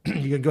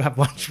can go have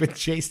lunch with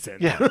Jason.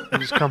 Yeah,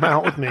 just come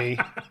out with me,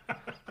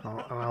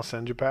 and I'll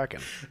send you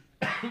packing.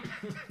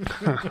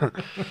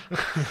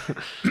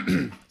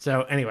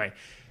 So anyway,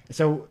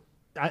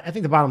 I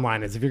think the bottom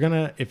line is if you're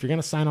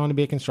gonna sign on to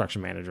be a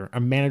construction manager, a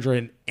manager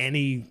in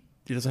it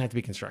doesn't have to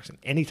be construction,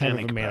 any type of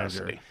a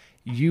manager,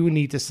 you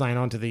need to sign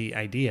on to the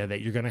idea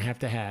that you're gonna have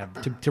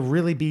to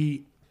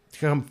really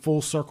come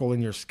full circle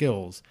in your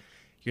skills.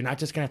 You're not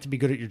just gonna have to be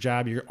good at your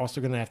job. You're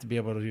also gonna have to be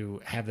able to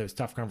have those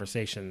tough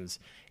conversations.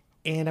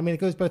 And it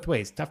goes both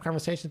ways: tough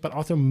conversations, but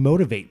also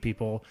motivate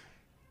people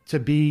to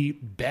be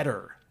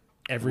better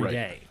every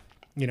day.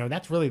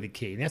 That's really the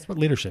key. And that's what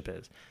leadership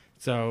is.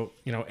 So,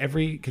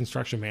 every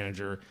construction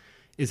manager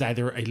is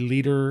either a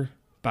leader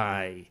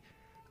by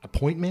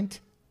appointment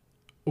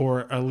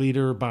or a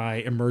leader by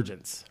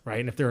emergence, right?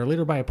 And if they're a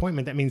leader by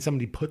appointment, that means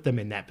somebody put them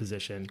in that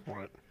position.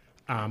 Right.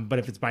 But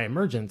if it's by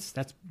emergence,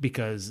 that's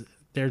because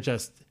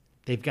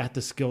they've got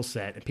the skill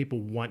set and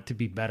people want to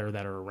be better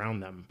that are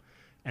around them.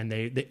 And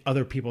they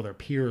other people, their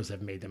peers,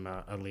 have made them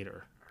a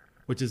leader,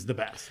 which is the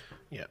best.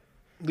 Yeah.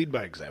 Lead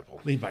by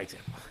example. Lead by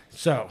example.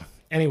 So,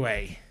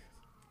 anyway,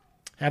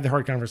 have the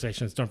hard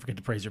conversations. Don't forget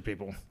to praise your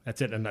people.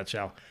 That's it in a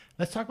nutshell.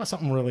 Let's talk about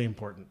something really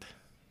important.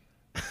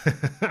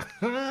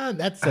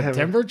 That's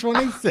September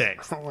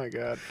 26th. Oh, my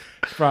God.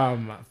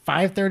 From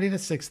 5:30 to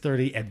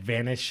 6:30 at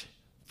Vanish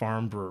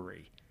Farm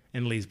Brewery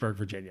in Leesburg,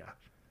 Virginia.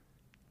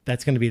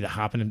 That's going to be the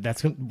hopping.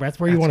 That's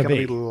where you want to be.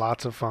 It's going to be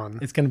lots of fun.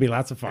 It's going to be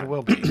lots of fun. It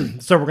will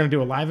be. So we're going to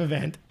do a live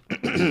event.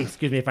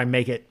 Excuse me if I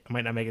make it. I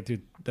might not make it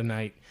through the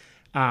night.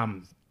 There's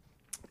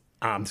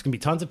going to be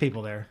tons of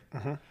people there.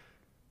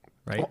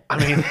 Right?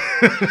 Well,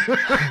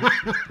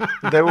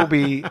 there will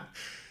be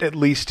at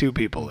least two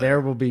people there.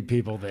 There will be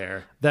people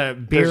there. The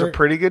beer, there's a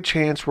pretty good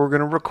chance we're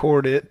going to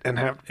record it and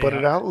put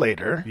it out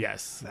later.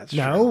 Yes. That's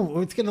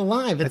true. It's going to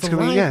live. It's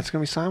going to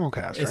be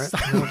simulcast, it's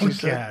right?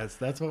 simulcast.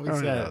 That's what we said.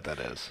 I don't know said. what that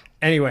is.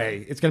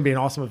 Anyway, it's going to be an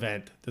awesome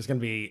event. There's going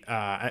to be,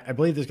 I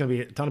believe there's going to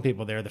be a ton of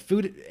people there. The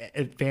food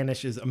at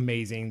Vanish is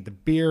amazing. The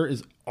beer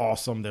is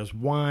awesome. There's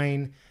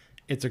wine.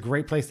 It's a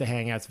great place to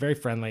hang out. It's very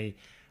friendly.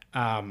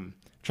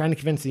 Trying to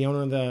convince the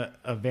owner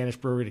of Vanish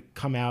Brewery to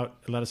come out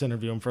and let us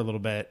interview him for a little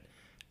bit.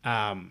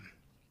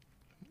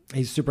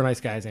 He's a super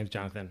nice guy. His name's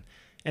Jonathan.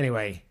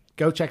 Anyway,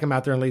 go check him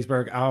out there in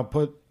Leesburg. I'll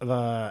put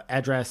the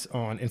address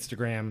on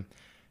Instagram.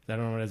 I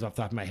don't know what it is off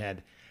the top of my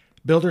head.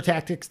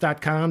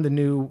 BuilderTactics.com, the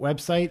new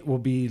website, will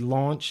be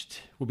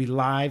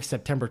live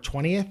September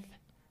 20th.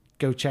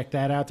 Go check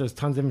that out. There's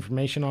tons of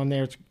information on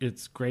there.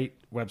 It's a great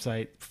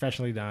website,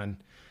 professionally done.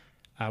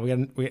 I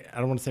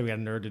don't want to say we got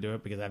a nerd to do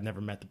it because I've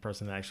never met the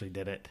person that actually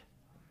did it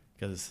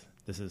because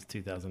this is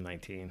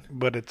 2019.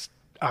 But it's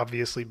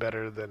obviously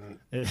better than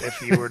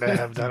if you were to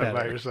have done it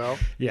by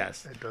yourself.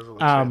 Yes. It does look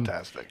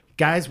fantastic.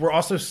 Guys, we're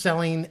also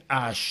selling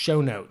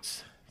show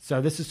notes.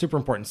 So this is super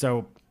important.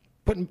 So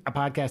putting a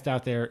podcast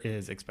out there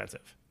is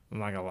expensive. I'm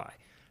not going to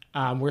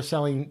lie. We're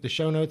selling the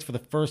show notes for the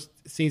first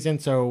season.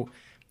 So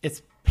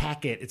it's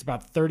packet. It's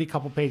about 30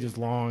 couple pages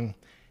long.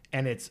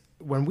 And it's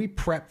when we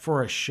prep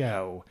for a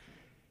show,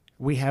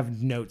 we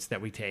have notes that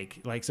we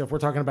take. Like, so if we're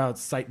talking about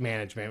site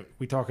management,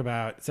 we talk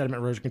about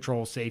sediment erosion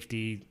control,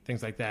 safety,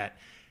 things like that.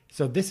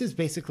 So this is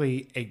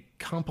basically a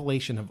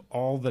compilation of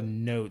all the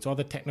notes, all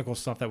the technical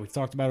stuff that we've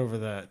talked about over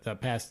the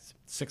past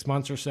 6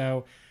 months or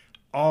so,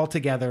 all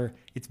together.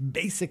 It's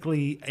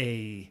basically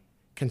a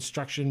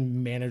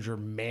construction manager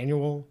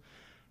manual.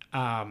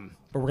 But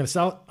we're going to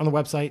sell it on the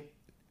website.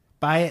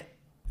 Buy it.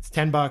 It's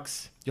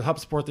 $10. You'll help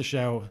support the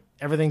show.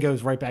 Everything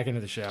goes right back into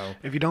the show.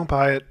 If you don't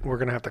buy it, we're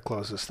going to have to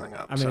close this thing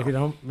up. I mean, if you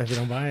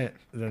don't buy it,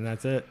 then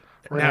that's it.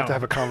 We're going to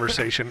have a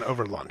conversation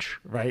over lunch.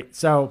 Right.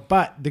 So,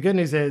 but the good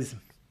news is,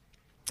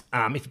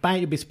 if you buy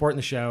it, you'll be supporting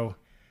the show.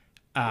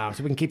 So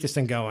we can keep this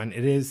thing going.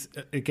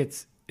 It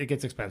gets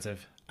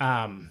expensive.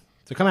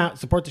 So come out,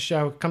 support the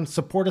show. Come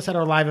support us at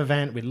our live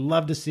event. We'd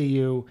love to see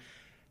you.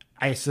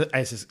 I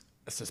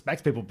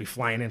suspect people will be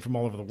flying in from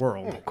all over the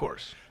world. Oh, of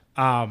course.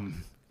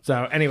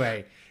 So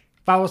anyway,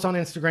 follow us on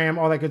Instagram,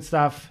 all that good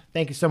stuff.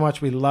 Thank you so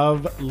much. We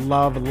love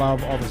all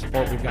the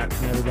support we've got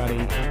from everybody.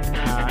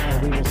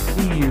 And we will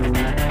see you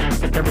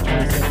September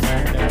 26th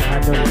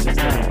at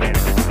 5:30.